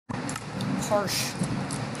harsh.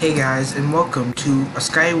 Hey guys, and welcome to a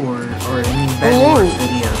Skyward, Bed Wars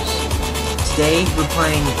videos. Today we're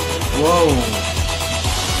playing. Whoa!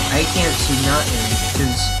 I can't see nothing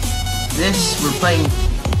because we're playing.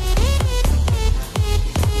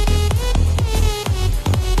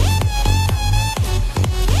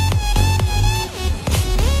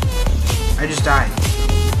 I just died.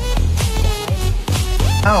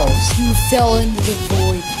 Oh! You fell into the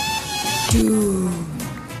void, dude.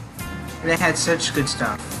 And I had such good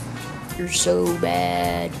stuff. You're so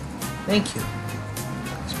bad. Thank you.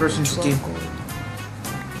 This person just gave.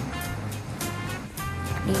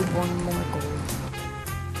 Need one more gold.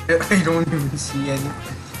 I don't even see any.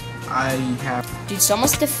 I have. Dude,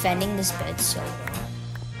 someone's defending this bed so well.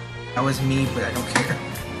 That was me, but I don't care.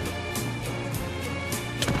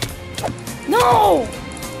 No!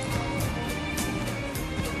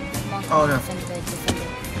 Oh no. Defend the bed, defend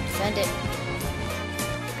it.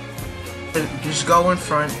 Defend it. Just go in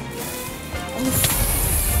front.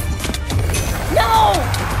 No!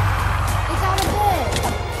 It's out of bed.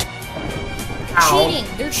 Ow. Cheating.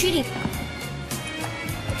 They're cheating.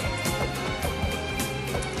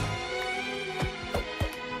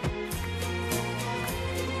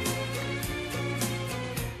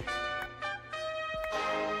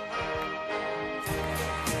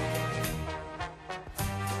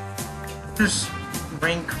 Just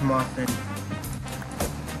rank muffin.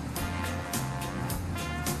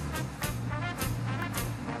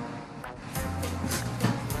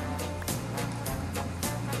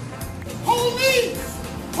 Police!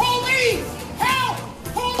 Police! Help!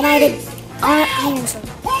 Police! And I did iron sword.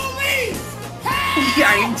 Police! Help! The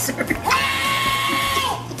iron sword.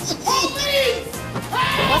 Help! Police!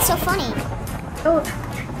 Help! What's so funny? Oh,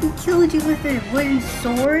 he killed you with a wooden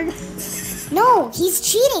sword? No, he's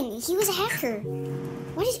cheating. He was a hacker.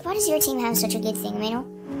 Why does your team have such a good thing, Mano?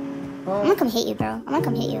 I'm gonna come hit you, bro. I'm gonna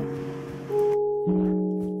come hit you.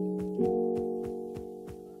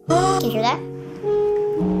 Can you hear that?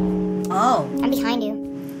 Oh, I'm behind you.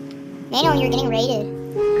 Mano, you're getting raided.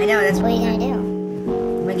 I know, that's What are you gonna do?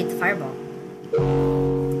 I'm gonna get the fireball.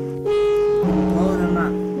 Blow them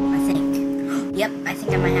up, I think. Yep, I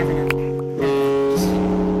think I might have enough.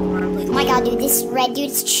 Come on, please. Oh my god, dude, this red dude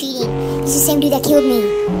is cheating. He's the same dude that killed me.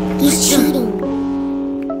 He's cheating.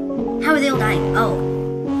 How are they all dying? Oh,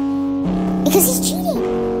 Because he's cheating.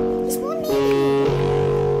 He's one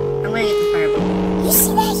man. I'm gonna get the fireball. You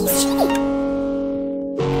see that? He's cheating.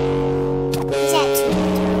 He's at 2.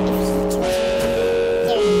 If he kills me.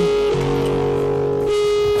 There.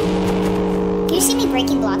 Can you see me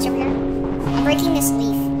breaking blocks over here? I'm breaking this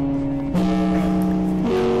leaf.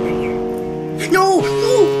 They're here. No!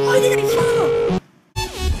 No! Why did I fall?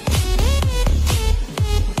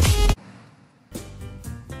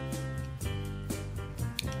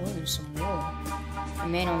 Oh, there's some more.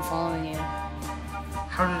 Man, I'm following you.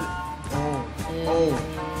 How did? Oh.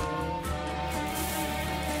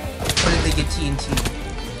 How did they get TNT?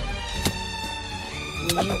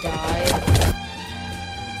 When you died,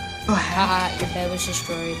 Oh, haha, your bed was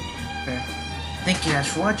destroyed. okay. Thank you guys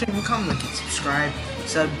for watching. Comment, like, and subscribe.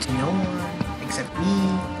 Sub to no one except me.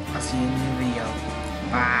 I'll see you in the video.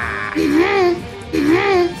 Bye.